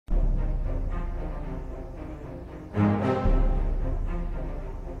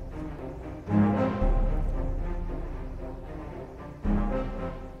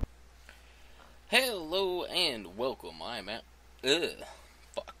Ugh.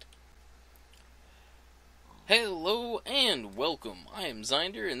 Fucked. Hello and welcome. I am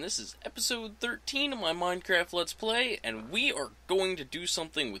Zeinder and this is episode 13 of my Minecraft Let's Play, and we are going to do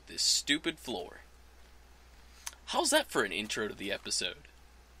something with this stupid floor. How's that for an intro to the episode?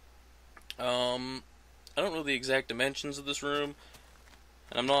 I don't know the exact dimensions of this room,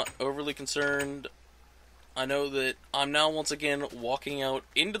 and I'm not overly concerned. I know that I'm now once again walking out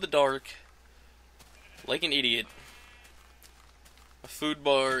into the dark like an idiot. My food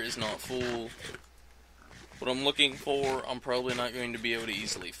bar is not full. What I'm looking for, I'm probably not going to be able to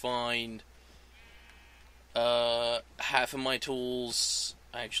easily find. Half of my tools,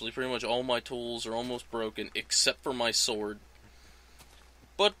 actually pretty much all my tools are almost broken, except for my sword.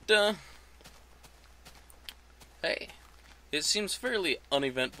 But, hey, it seems fairly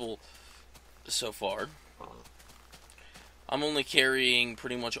uneventful so far. I'm only carrying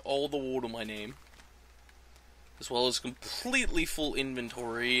pretty much all the wool to my name, as well as completely full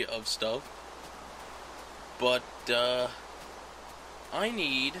inventory of stuff. But, I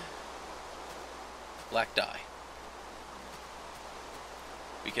need black dye.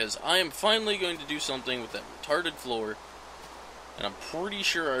 Because I am finally going to do something with that retarded floor, and I'm pretty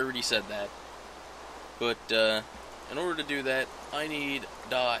sure I already said that. But, in order to do that, I need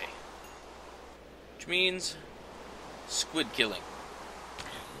dye. Which means squid killing.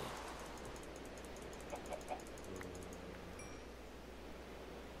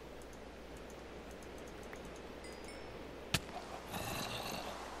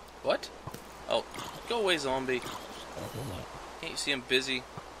 What? Oh, go away, zombie. Can't you see I'm busy? You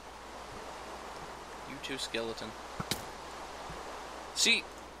too, skeleton. See,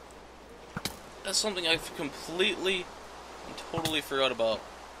 that's something I've completely and totally forgot about,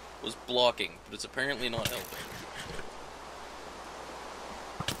 was blocking, but it's apparently not helping.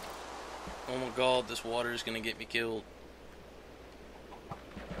 Oh my god, this water is gonna get me killed.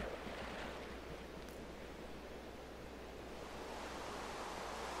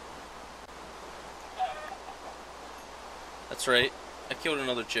 That's right, I killed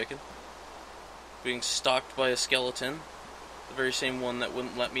another chicken. Being stalked by a skeleton. The very same one that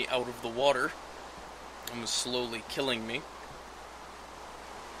wouldn't let me out of the water and was slowly killing me.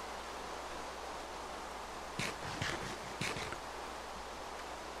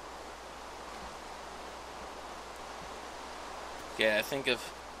 Okay, I think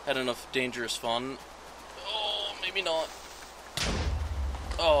I've had enough dangerous fun. Oh, maybe not.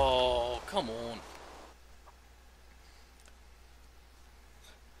 Oh, come on.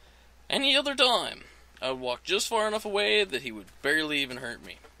 Any other time, I would walk just far enough away that he would barely even hurt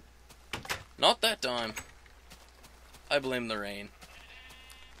me. Not that time. I blame the rain.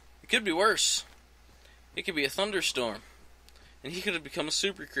 It could be worse. It could be a thunderstorm, and he could have become a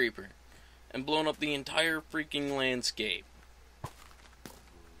super creeper and blown up the entire freaking landscape.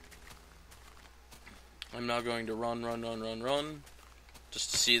 I'm now going to run,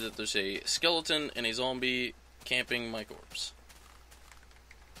 just to see that there's a skeleton and a zombie camping my corpse.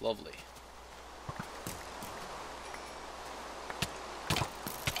 Lovely.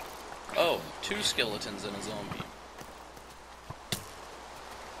 Oh, 2 skeletons and a zombie.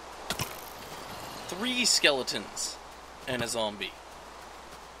 3 skeletons and a zombie.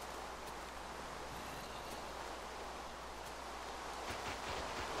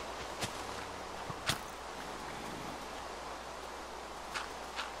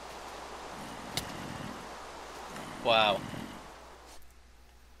 Wow.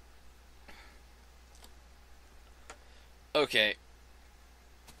 Okay.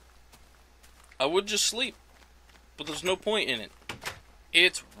 I would just sleep, but there's no point in it.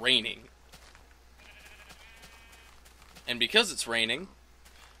 It's raining. And because it's raining,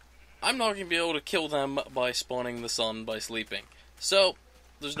 I'm not going to be able to kill them by spawning the sun by sleeping. So,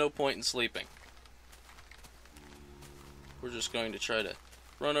 there's no point in sleeping. We're just going to try to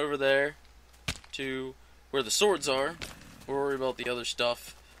run over there to where the swords are. We'll worry about the other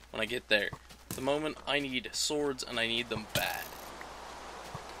stuff when I get there. At the moment, I need swords, and I need them bad.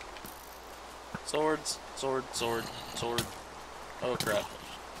 Swords, sword, sword, sword. Oh crap.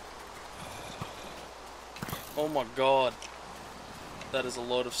 Oh my god. That is a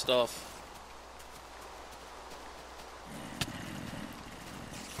load of stuff.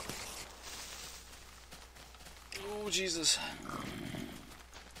 Oh Jesus.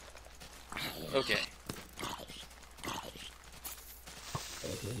 Okay.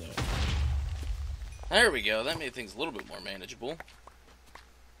 There we go. That made things a little bit more manageable.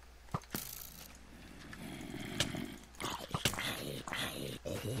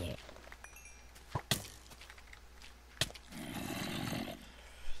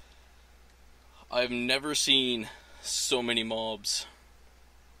 I've never seen So many mobs.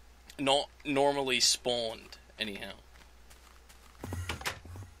 Not normally spawned, anyhow.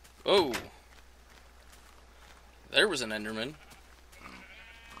 Oh! There was an Enderman.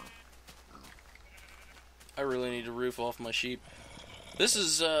 I really need to roof off my sheep. This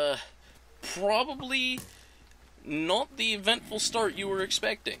is, probably not the eventful start you were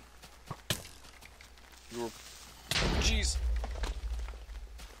expecting. Jeez.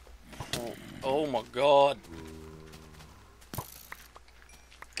 Oh my god.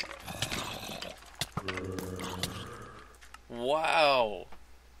 Wow.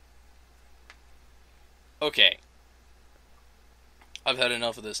 Okay. I've had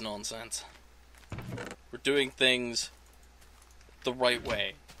enough of this nonsense. We're doing things the right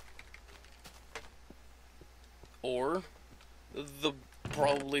way. Or the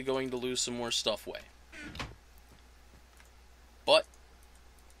probably going to lose some more stuff way. But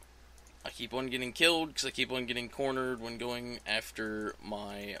I keep on getting killed because I keep on getting cornered when going after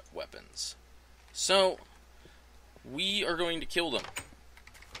my weapons. So, we are going to kill them.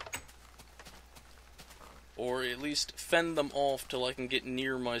 Or at least fend them off till I can get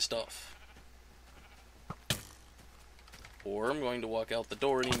near my stuff. Or I'm going to walk out the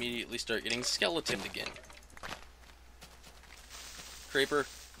door and immediately start getting skeletoned again. Creeper.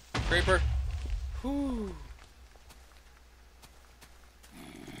 Creeper. Whew.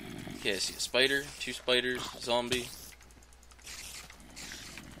 Okay, I see a spider, 2 spiders, zombie.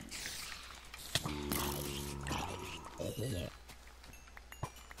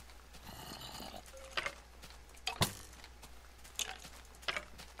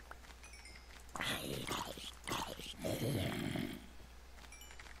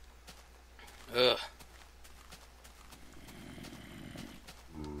 Ugh.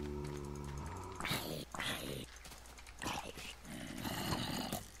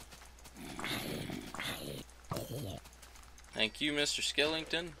 Thank you, Mr.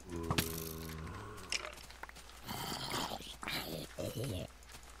 Skellington.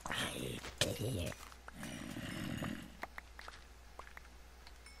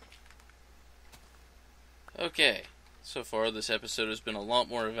 Okay, so far this episode has been a lot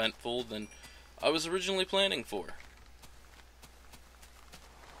more eventful than I was originally planning for.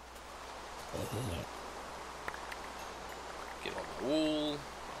 Get all my wool, all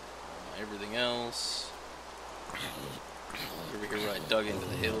my everything else. Over here where I dug into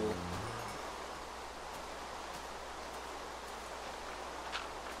the hill.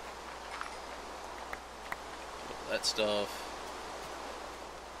 All that stuff.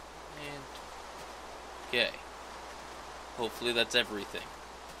 And okay. Hopefully that's everything.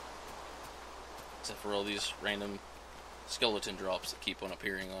 Except for all these random skeleton drops that keep on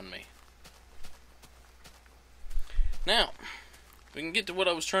appearing on me. Now, we can get to what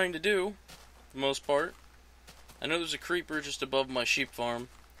I was trying to do, for the most part. I know there's a creeper just above my sheep farm,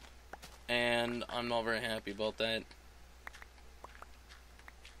 and I'm not very happy about that.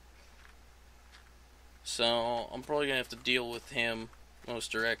 So, I'm probably going to have to deal with him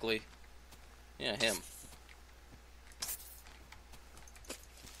most directly. Yeah, him.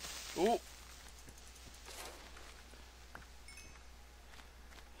 Ooh.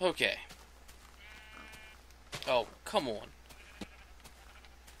 Okay. Oh, come on.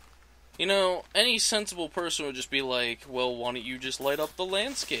 You know, any sensible person would just be like, well, why don't you just light up the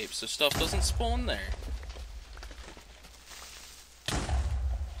landscape so stuff doesn't spawn there?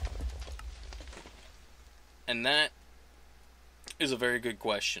 And that is a very good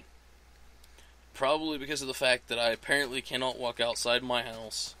question. Probably because of the fact that I apparently cannot walk outside my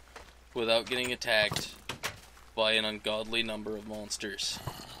house without getting attacked by an ungodly number of monsters.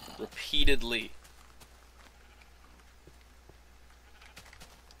 Repeatedly.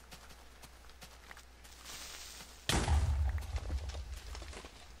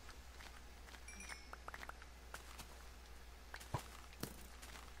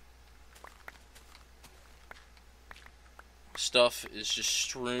 Stuff is just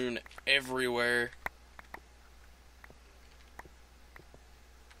strewn everywhere.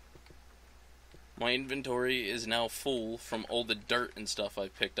 My inventory is now full from all the dirt and stuff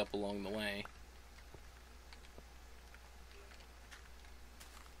I've picked up along the way.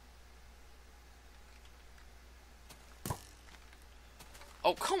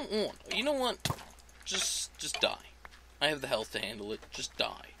 Oh, come on. You know what? Just die. I have the health to handle it. Just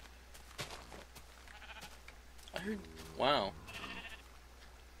die. I heard... Wow.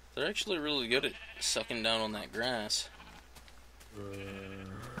 They're actually really good at sucking down on that grass.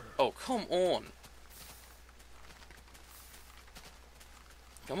 Oh, come on.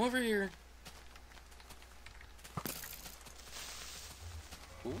 Come over here.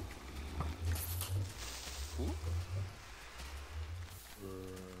 Ooh. Ooh.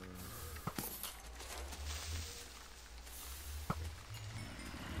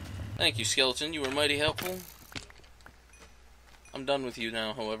 Thank you, skeleton. You were mighty helpful. I'm done with you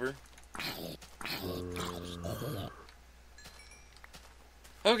now, however.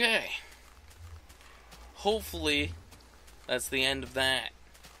 Okay. Hopefully, that's the end of that.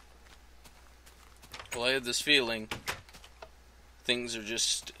 Well, I had this feeling things are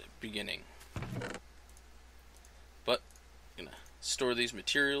just beginning. But, I'm gonna store these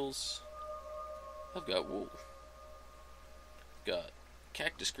materials. I've got wool. Got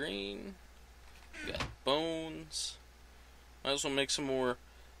cactus green. Got bones. Might as well make some more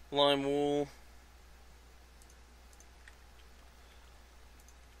lime wool.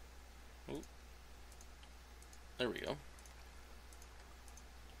 Ooh. There we go.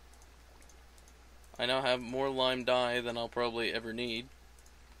 I now have more lime dye than I'll probably ever need.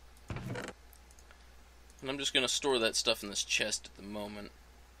 And I'm just going to store that stuff in this chest at the moment.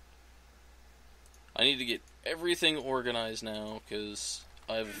 I need to get everything organized now, because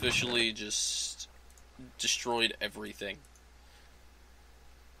I've officially just destroyed everything.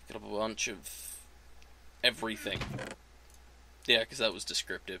 Got a bunch of everything. Yeah, because that was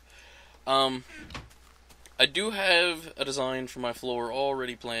descriptive. I do have a design for my floor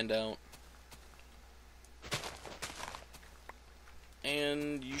already planned out.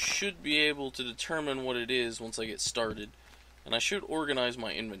 And you should be able to determine what it is once I get started. And I should organize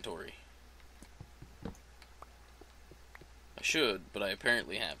my inventory. I should, but I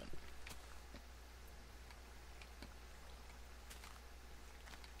apparently haven't.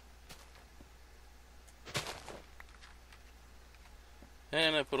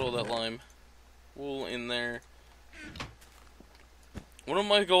 And I put all that lime wool in there. One of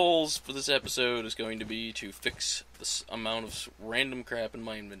my goals for this episode is going to be to fix this amount of random crap in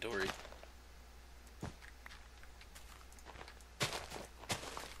my inventory.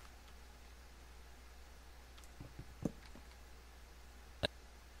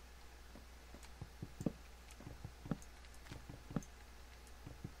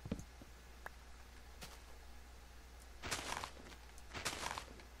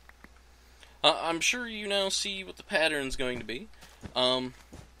 I'm sure you now see what the pattern's going to be. But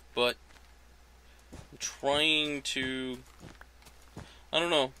I'm trying to... I don't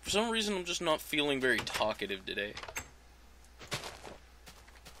know. For some reason, I'm just not feeling very talkative today.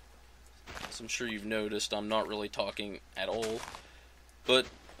 As I'm sure you've noticed, I'm not really talking at all. But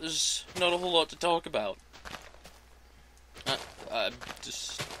there's not a whole lot to talk about. I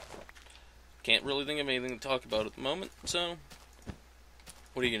just can't really think of anything to talk about at the moment, so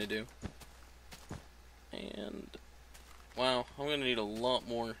what are you gonna do? And wow, I'm gonna need a lot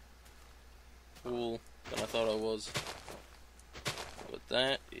more wool than I thought I was. But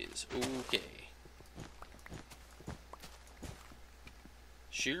that is okay.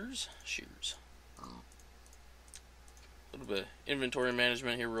 Shears? Shears. A little bit of inventory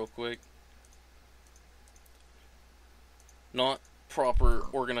management here real quick. Not proper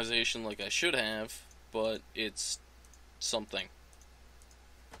organization like I should have, but it's something.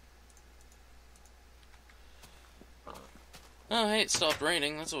 Oh, hey, it stopped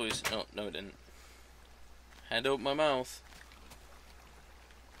raining. That's always... Oh, no, it didn't. Had to open my mouth.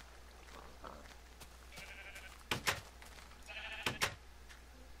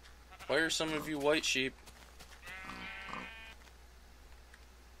 Why are some of you white sheep?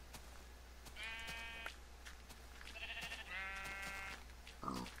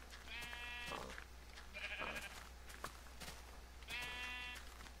 Oh,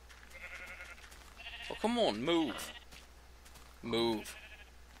 come on, move. Move.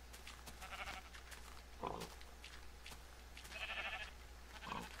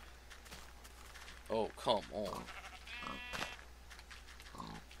 Oh, come on.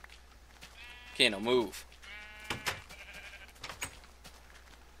 Okay, now move.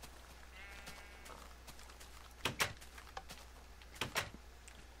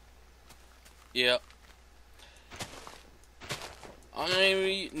 Yeah.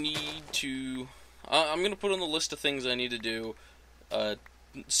 I need to... I'm going to put on the list of things I need to do.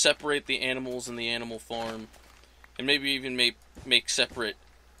 Separate the animals in the animal farm. And maybe even make separate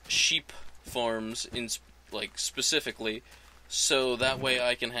sheep farms, in specifically. So that way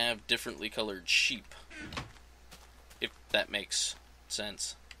I can have differently colored sheep. If that makes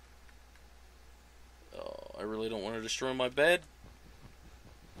sense. Oh, I really don't want to destroy my bed.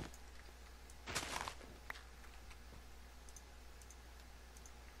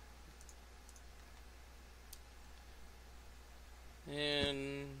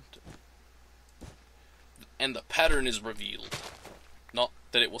 And the pattern is revealed. Not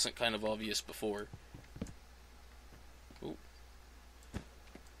that it wasn't kind of obvious before. Ooh.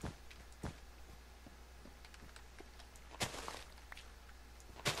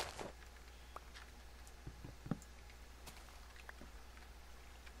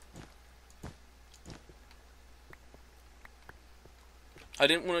 I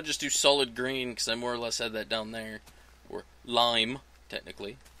didn't want to just do solid green, because I more or less had that down there. Or lime,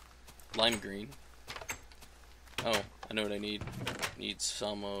 technically. Lime green. Oh, I know what I need. Need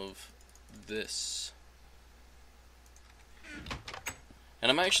some of this.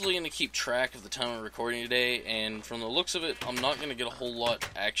 And I'm actually going to keep track of the time I'm recording today, and from the looks of it, I'm not going to get a whole lot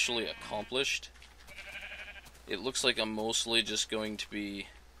actually accomplished. It looks like I'm mostly just going to be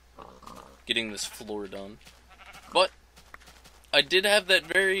getting this floor done. But I did have that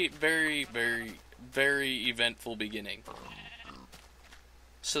very, very, very, very eventful beginning.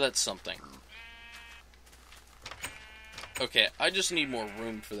 So that's something. Okay, I just need more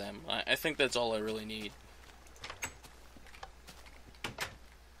room for them. I think that's all I really need.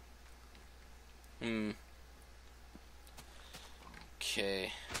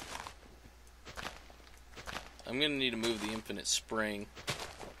 Okay. I'm gonna need to move the infinite spring.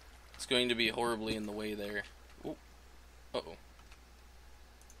 It's going to be horribly in the way there. Ooh. Uh-oh.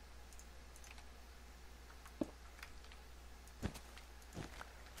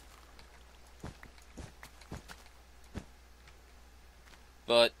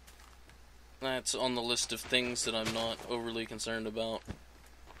 But that's on the list of things that I'm not overly concerned about.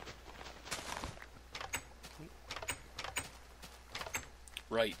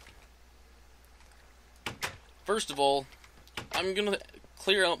 Right. First of all, I'm gonna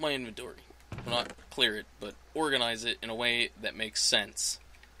clear out my inventory. Well, not clear it, but organize it in a way that makes sense,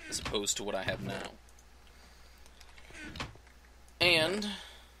 as opposed to what I have now. And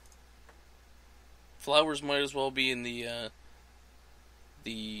flowers might as well be in the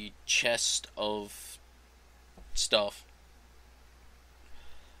chest of stuff.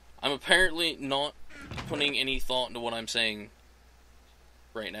 I'm apparently not putting any thought into what I'm saying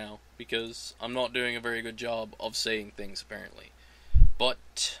right now, because I'm not doing a very good job of saying things, apparently.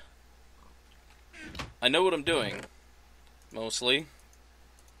 But I know what I'm doing, mostly.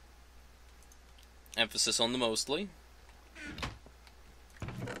 Emphasis on the mostly.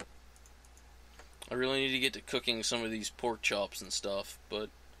 I really need to get to cooking some of these pork chops and stuff, but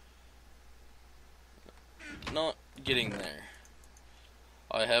not getting there.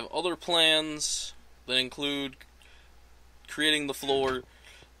 I have other plans that include creating the floor,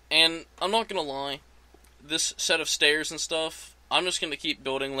 and I'm not gonna lie, this set of stairs and stuff, I'm just gonna keep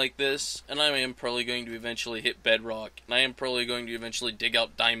building like this, and I am probably going to eventually hit bedrock, and I am probably going to eventually dig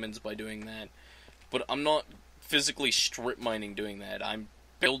out diamonds by doing that, but I'm not physically strip mining doing that. I'm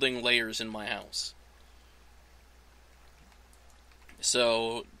building layers in my house.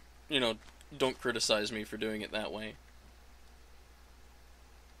 So, you know, don't criticize me for doing it that way.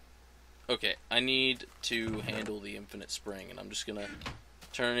 Okay, I need to handle the infinite spring, and I'm just gonna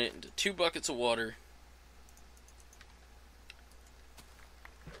turn it into 2 buckets of water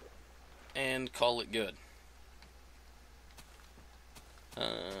and call it good.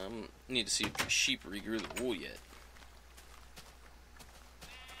 Need to see if the sheep regrew the wool yet.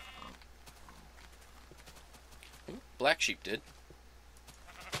 Ooh, black sheep did.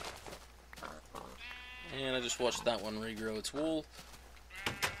 And I just watched that one regrow its wool.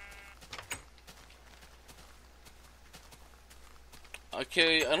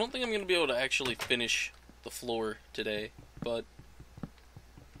 Okay, I don't think I'm going to be able to actually finish the floor today, but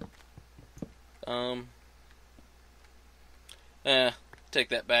take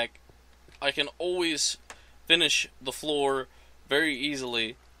that back. I can always finish the floor very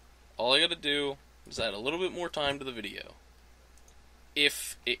easily. All I gotta do is add a little bit more time to the video.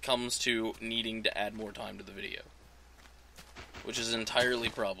 If it comes to needing to add more time to the video. Which is entirely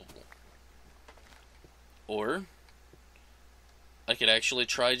probable. Or I could actually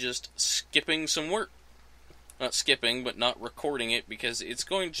try just skipping some work. Not skipping, but not recording it, because it's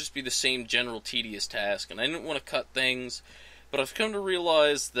going to just be the same general tedious task, and I didn't want to cut things, but I've come to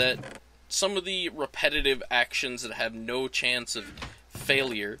realize that some of the repetitive actions that have no chance of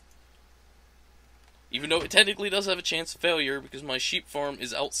failure, even though it technically does have a chance of failure because my sheep farm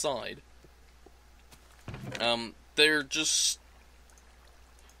is outside, they're just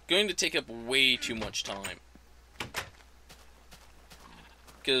going to take up way too much time.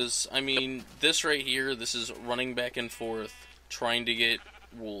 Because, I mean, this right here, this is running back and forth, trying to get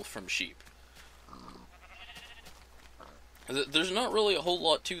wool from sheep. There's not really a whole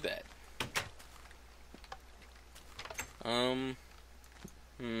lot to that. I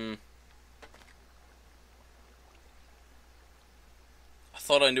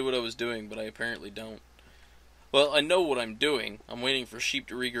thought I knew what I was doing, but I apparently don't. Well, I know what I'm doing. I'm waiting for sheep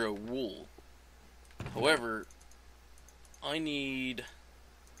to regrow wool. However, I need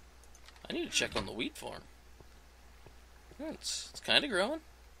to check on the wheat farm. It's kind of growing.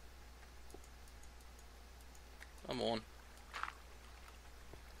 I'm on.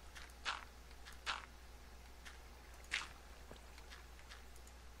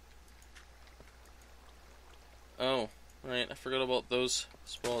 Oh, right, I forgot about those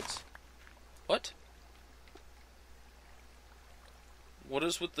spots. What? What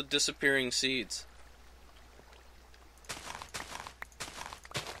is with the disappearing seeds?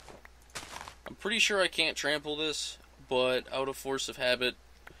 I'm pretty sure I can't trample this, but out of force of habit,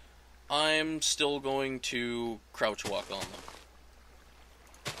 I'm still going to crouch walk on them.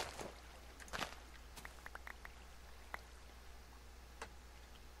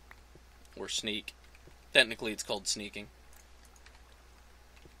 Or sneak. Technically it's called sneaking.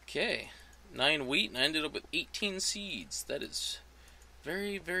 Okay. 9 wheat, and I ended up with 18 seeds. That is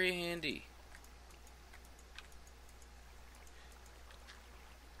very, very handy.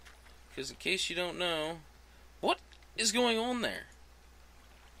 Because in case you don't know, what is going on there?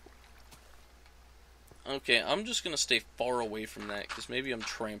 Okay, I'm just going to stay far away from that, because maybe I'm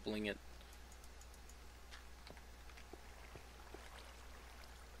trampling it.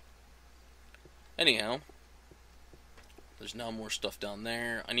 Anyhow, there's now more stuff down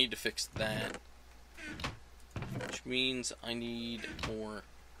there. I need to fix that. Which means I need more...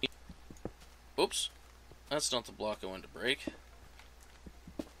 Oops. That's not the block I wanted to break.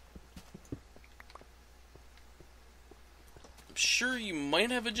 I'm sure you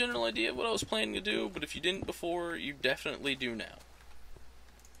might have a general idea of what I was planning to do, but if you didn't before, you definitely do now.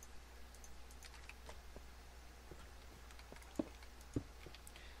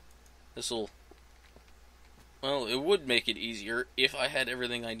 This'll... Well, it would make it easier if I had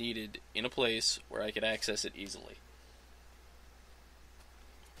everything I needed in a place where I could access it easily.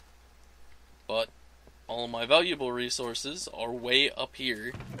 But all of my valuable resources are way up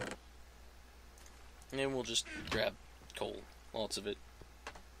here. And we'll just grab coal. Lots of it.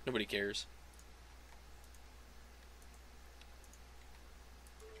 Nobody cares.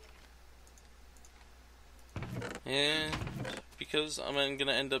 And because I'm going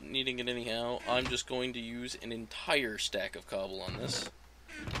to end up needing it anyhow, I'm just going to use an entire stack of cobble on this.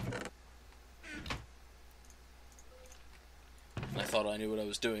 I thought I knew what I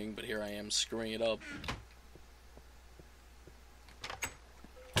was doing, but here I am screwing it up.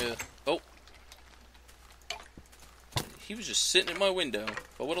 Oh! He was just sitting at my window.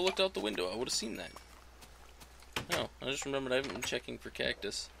 If I would have looked out the window, I would have seen that. Oh, I just remembered I haven't been checking for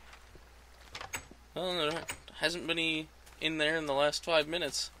cactus. Well, there hasn't been any in there in the last 5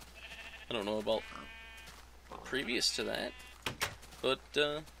 minutes. I don't know about previous to that, but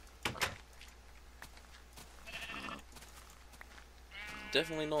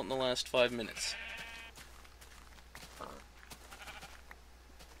definitely not in the last 5 minutes.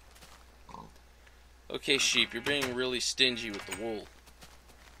 Okay, sheep, you're being really stingy with the wool.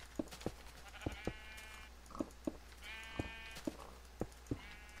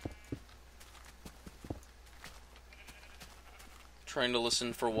 Trying to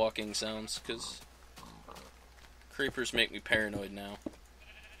listen for walking sounds, because creepers make me paranoid now.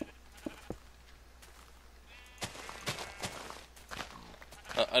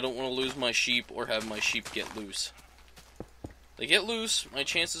 I don't want to lose my sheep or have my sheep get loose. They get loose, my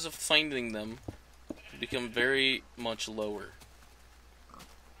chances of finding them become very much lower.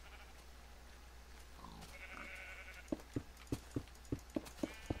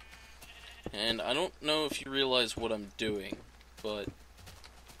 And I don't know if you realize what I'm doing, but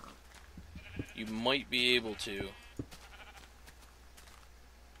you might be able to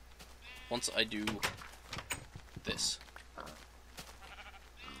once I do this.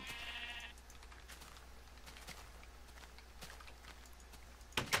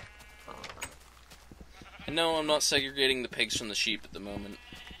 And no, I'm not segregating the pigs from the sheep at the moment.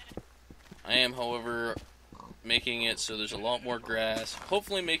 I am, however, making it so there's a lot more grass,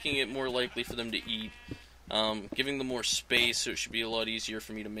 hopefully making it more likely for them to eat, giving them more space so it should be a lot easier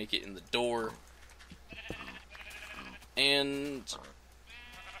for me to make it in the door. And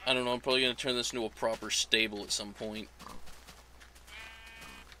I don't know, I'm probably going to turn this into a proper stable at some point.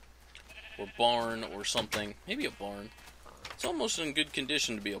 Or barn or something. Maybe a barn. It's almost in good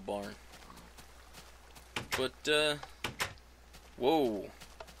condition to be a barn. But, whoa.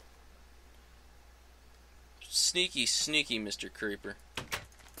 Sneaky, sneaky, Mr. Creeper.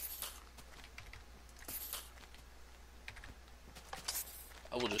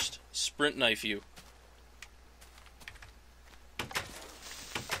 I will just sprint knife you.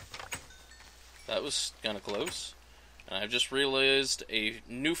 That was kind of close. And I've just realized a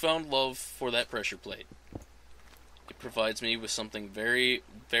newfound love for that pressure plate. It provides me with something very,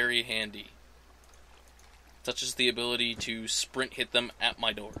 very handy. Such as the ability to sprint hit them at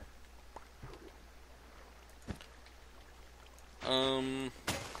my door. Oh,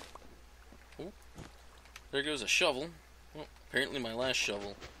 there goes a shovel. Well, apparently my last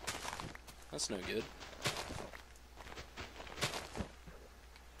shovel. That's no good.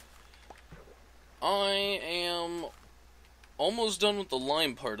 I am almost done with the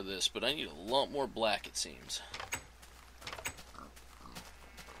lime part of this, but I need a lot more black, it seems.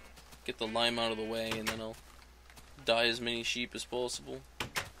 Get the lime out of the way, and then I'll dye as many sheep as possible.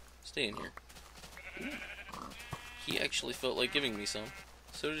 Stay in here. Ooh. He actually felt like giving me some.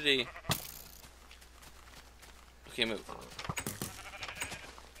 So did he. Okay, move.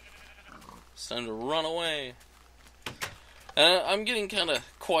 It's time to run away. I'm getting kind of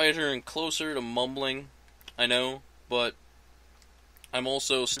quieter and closer to mumbling, I know, but I'm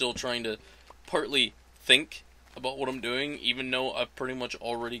also still trying to partly think about what I'm doing, even though I've pretty much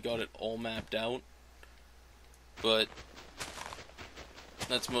already got it all mapped out. But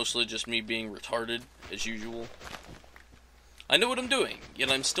that's mostly just me being retarded, as usual. I know what I'm doing,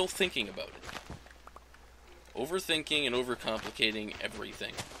 yet I'm still thinking about it. Overthinking and overcomplicating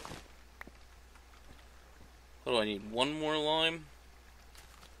everything. What do I need? One more lime?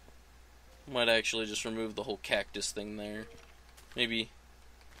 Might actually just remove the whole cactus thing there. Maybe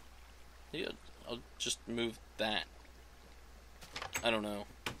I'll just move that. I don't know.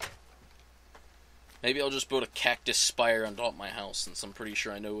 Maybe I'll just build a cactus spire on top of my house, since I'm pretty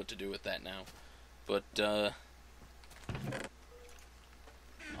sure I know what to do with that now. But,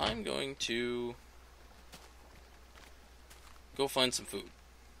 I'm going to go find some food.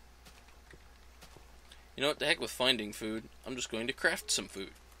 You know what, the heck with finding food, I'm just going to craft some food.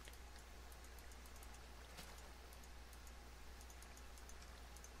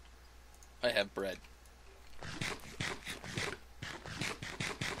 I have bread.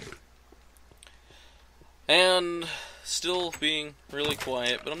 And still being really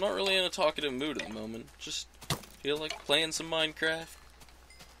quiet, but I'm not really in a talkative mood at the moment. Just feel like playing some Minecraft.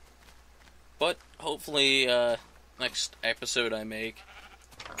 But hopefully, next episode I make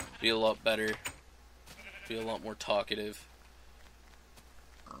be a lot better. Be a lot more talkative.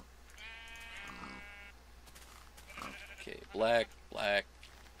 Okay, black, black,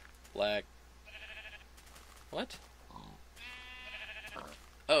 black. What?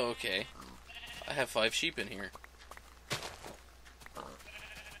 Oh, okay. I have 5 sheep in here.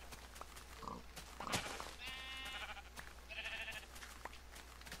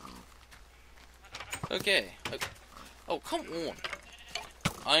 Okay. Oh, come on.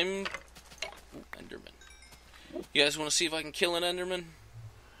 I'm... Ooh, Enderman. You guys want to see if I can kill an Enderman?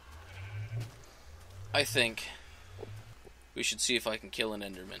 I think we should see if I can kill an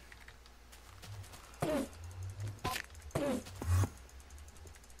Enderman.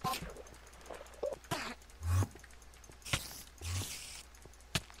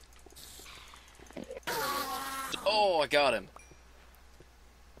 Oh, I got him.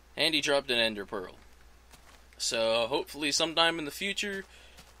 And he dropped an ender pearl. So, hopefully sometime in the future,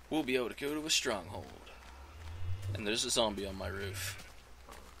 we'll be able to go to a stronghold. And there's a zombie on my roof.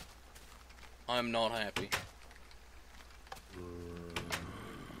 I'm not happy.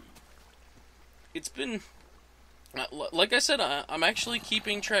 It's been... like I said, I'm actually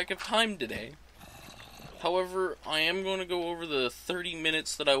keeping track of time today. However, I am going to go over the 30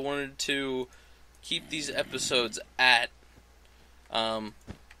 minutes that I wanted to keep these episodes at.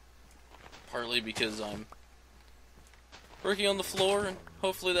 Partly because I'm working on the floor, and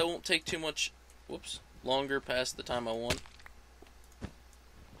hopefully that won't take too much, longer past the time I want.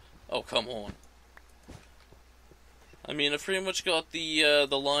 Oh, come on. I mean, I've pretty much got the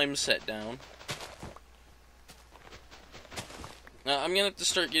lime set down. Now, I'm gonna have to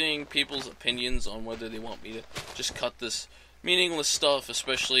start getting people's opinions on whether they want me to just cut this meaningless stuff,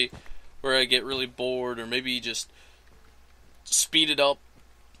 especially where I get really bored, or maybe just speed it up.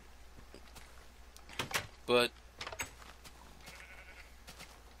 But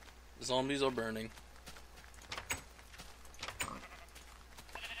the zombies are burning.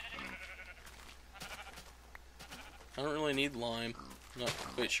 I don't really need lime. I'm not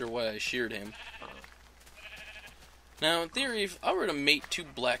quite sure why I sheared him. Now, in theory, if I were to mate 2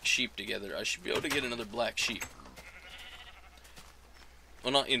 black sheep together, I should be able to get another black sheep.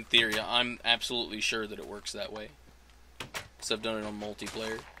 Well, not in theory. I'm absolutely sure that it works that way. Because I've done it on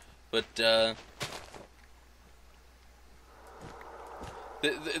multiplayer. But,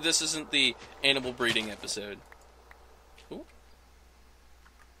 this isn't the animal breeding episode. Ooh.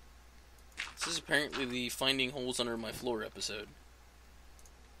 This is apparently the finding holes under my floor episode.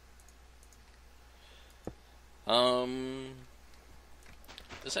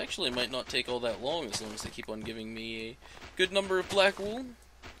 This actually might not take all that long as they keep on giving me a good number of black wool.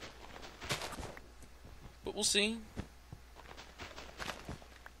 But we'll see.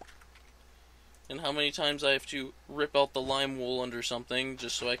 And how many times I have to rip out the lime wool under something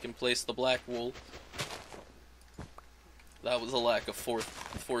just so I can place the black wool. That was a lack of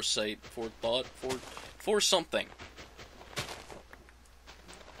foresight, forethought, for something.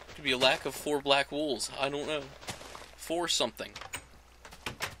 Could be a lack of 4 black wools. I don't know. For something.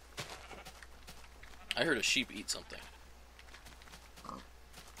 I heard a sheep eat something.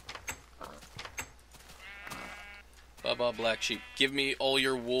 Baba black sheep. Give me all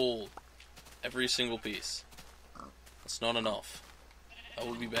your wool. Every single piece. That's not enough. I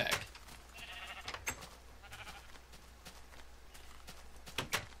will be back.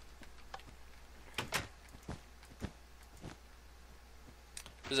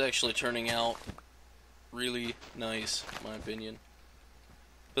 This is actually turning out really nice, in my opinion.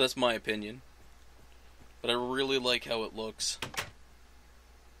 But that's my opinion. But I really like how it looks.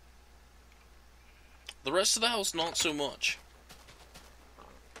 The rest of the house, not so much.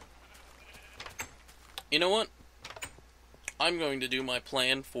 You know what? I'm going to do my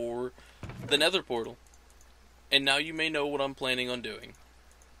plan for the Nether portal. And now you may know what I'm planning on doing.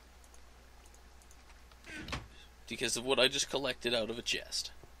 Because of what I just collected out of a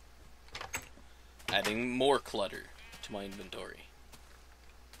chest. Adding more clutter to my inventory.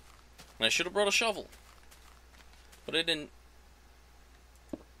 And I should have brought a shovel. But I didn't.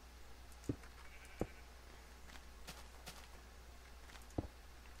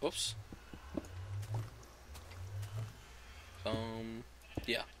 Whoops.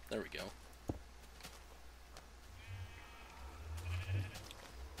 Yeah, there we go.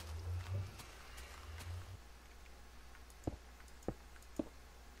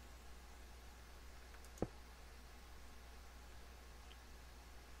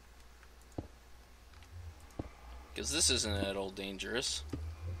 Because this isn't at all dangerous.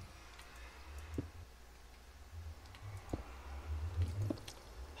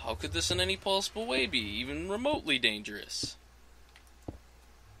 How could this in any possible way be even remotely dangerous?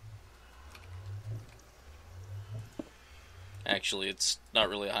 Actually, it's not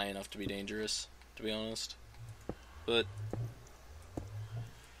really high enough to be dangerous, to be honest. But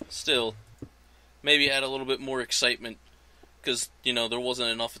still, maybe add a little bit more excitement, because, you know, there wasn't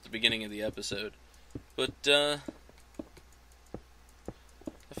enough at the beginning of the episode. But, I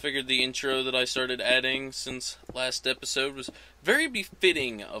figured the intro that I started adding since last episode was very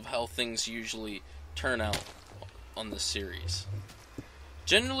befitting of how things usually turn out on this series.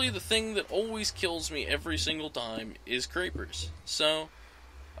 Generally, the thing that always kills me every single time is creepers. So,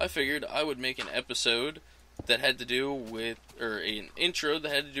 I figured I would make an episode that had to do with, or an intro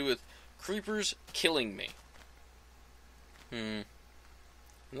that had to do with creepers killing me. And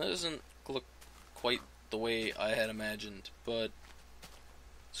that doesn't look quite the way I had imagined, but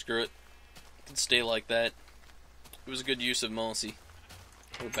screw it. It can stay like that. It was a good use of Mossy.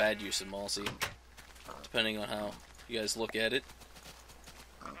 Or bad use of Mossy. Depending on how you guys look at it.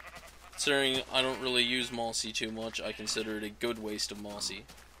 Considering I don't really use Mossy too much, I consider it a good waste of Mossy.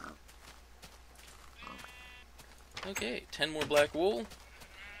 Okay, 10 more black wool.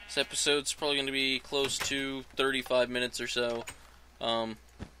 This episode's probably going to be close to 35 minutes or so. But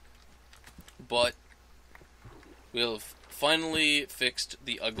we'll have finally fixed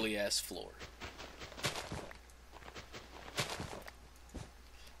the ugly-ass floor.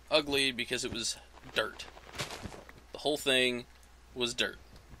 Ugly because it was dirt. The whole thing was dirt.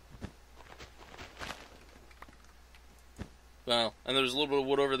 Well, and there's a little bit of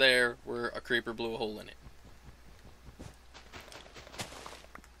wood over there where a creeper blew a hole in it.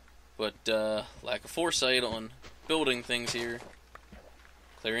 But, lack of foresight on building things here.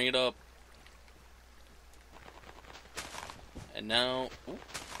 Clearing it up. And now... Ooh,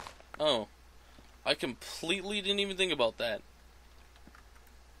 oh. I completely didn't even think about that.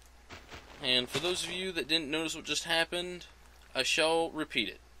 And for those of you that didn't notice what just happened, I shall repeat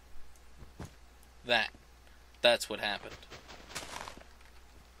it. That's what happened.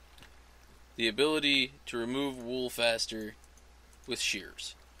 The ability to remove wool faster with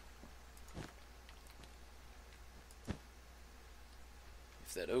shears.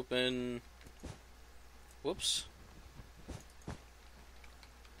 If that open... Whoops.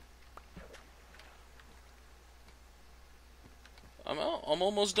 I'm out. I'm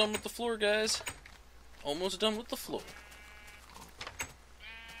almost done with the floor, guys. Almost done with the floor.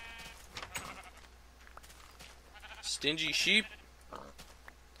 Stingy sheep.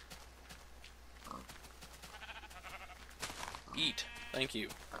 Eat. Thank you.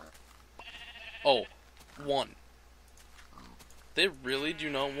 Oh, 1. They really do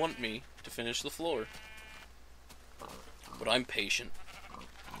not want me to finish the floor. But I'm patient.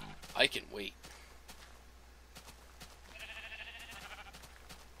 I can wait.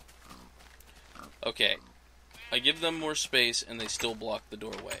 Okay. I give them more space and they still block the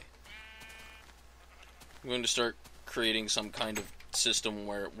doorway. I'm going to start creating some kind of system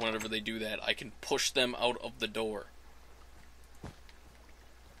where whenever they do that, I can push them out of the door.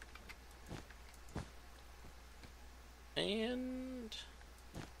 And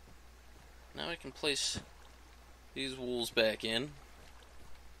now I can place these wools back in.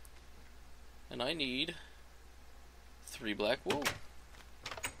 And I need 3 black wool.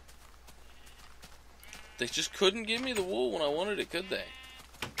 They just couldn't give me the wool when I wanted it, could they?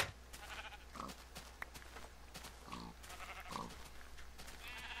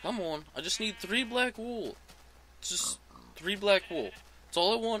 Come on, I just need 3 black wool. Just 3 black wool. That's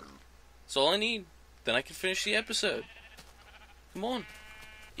all I want. That's all I need. Then I can finish the episode. Come on.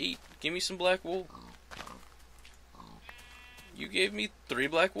 Eat. Give me some black wool. You gave me 3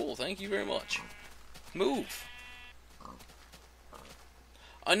 black wool. Thank you very much. Move.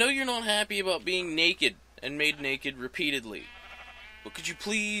 I know you're not happy about being naked and made naked repeatedly, but could you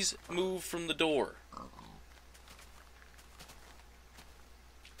please move from the door?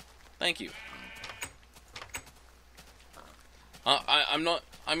 Thank you. I'm not...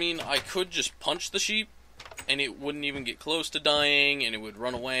 I mean, I could just punch the sheep, and it wouldn't even get close to dying, and it would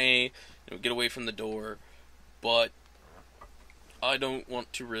run away, it would get away from the door, but I don't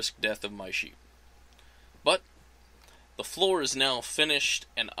want to risk death of my sheep. But the floor is now finished,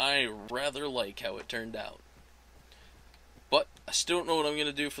 and I rather like how it turned out. But I still don't know what I'm going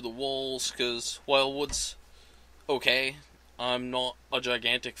to do for the walls, because while wood's okay, I'm not a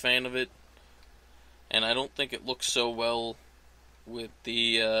gigantic fan of it, and I don't think it looks so well with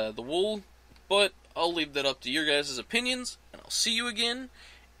the wool, but I'll leave that up to your guys' opinions, and I'll see you again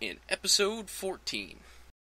in episode 14.